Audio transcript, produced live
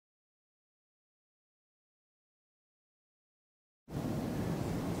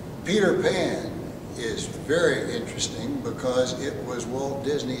Peter Pan is very interesting because it was Walt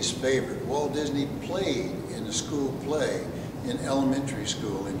Disney's favorite. Walt Disney played in a school play in elementary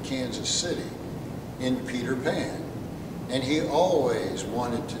school in Kansas City in Peter Pan. And he always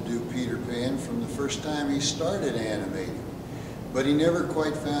wanted to do Peter Pan from the first time he started animating. But he never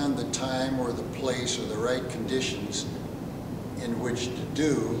quite found the time or the place or the right conditions in which to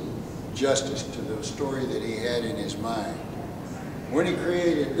do justice to the story that he had in his mind. When he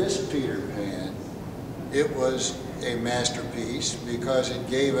created this Peter Pan, it was a masterpiece because it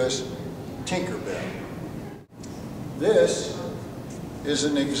gave us Tinkerbell. This is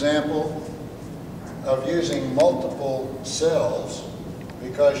an example of using multiple cells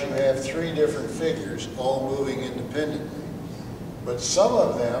because you have three different figures all moving independently. But some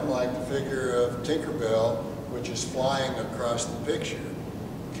of them, like the figure of Tinkerbell, which is flying across the picture,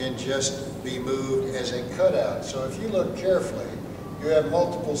 can just be moved as a cutout. So if you look carefully, you have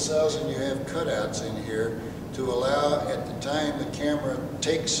multiple cells and you have cutouts in here to allow, at the time the camera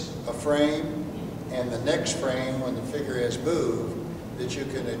takes a frame and the next frame when the figure has moved, that you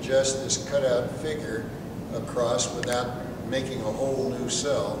can adjust this cutout figure across without making a whole new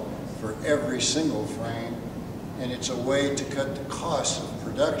cell for every single frame. And it's a way to cut the costs of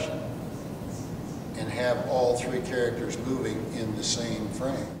production and have all three characters moving in the same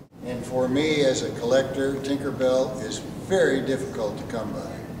frame. And for me as a collector, Tinkerbell is very difficult to come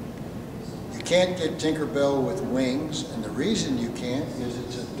by. You can't get Tinkerbell with wings, and the reason you can't is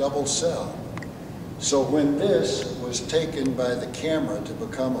it's a double cell. So when this was taken by the camera to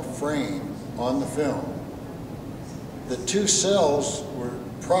become a frame on the film, the two cells were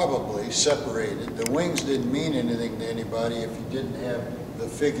probably separated. The wings didn't mean anything to anybody if you didn't have the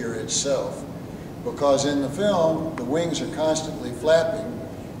figure itself, because in the film the wings are constantly flapping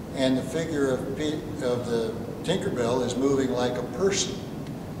and the figure of the Tinkerbell is moving like a person.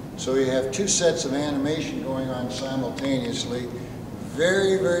 So you have two sets of animation going on simultaneously.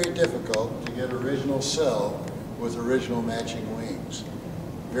 Very, very difficult to get original cell with original matching wings.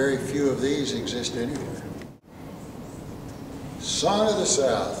 Very few of these exist anywhere. Song of the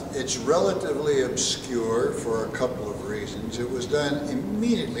South. It's relatively obscure for a couple of reasons. It was done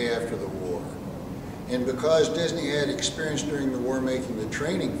immediately after the war. And because Disney had experience during the war making the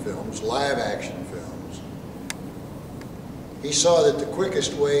training films, live action films, he saw that the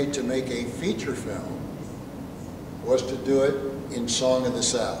quickest way to make a feature film was to do it in Song of the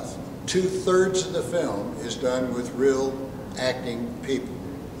South. 2/3 of the film is done with real acting people.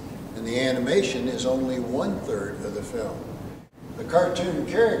 And the animation is only 1/3 of the film. The cartoon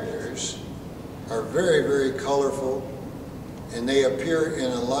characters are very, very colorful, and they appear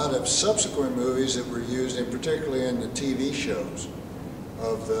in a lot of subsequent movies that were used, and particularly in the TV shows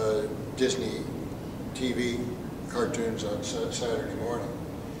of the Disney TV cartoons on Saturday morning.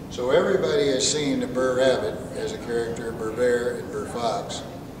 So everybody has seen the Burr Rabbit as a character, Burr Bear and Burr Fox.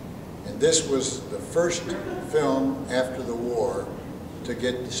 And this was the first film after the war to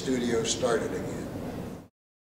get the studio started again.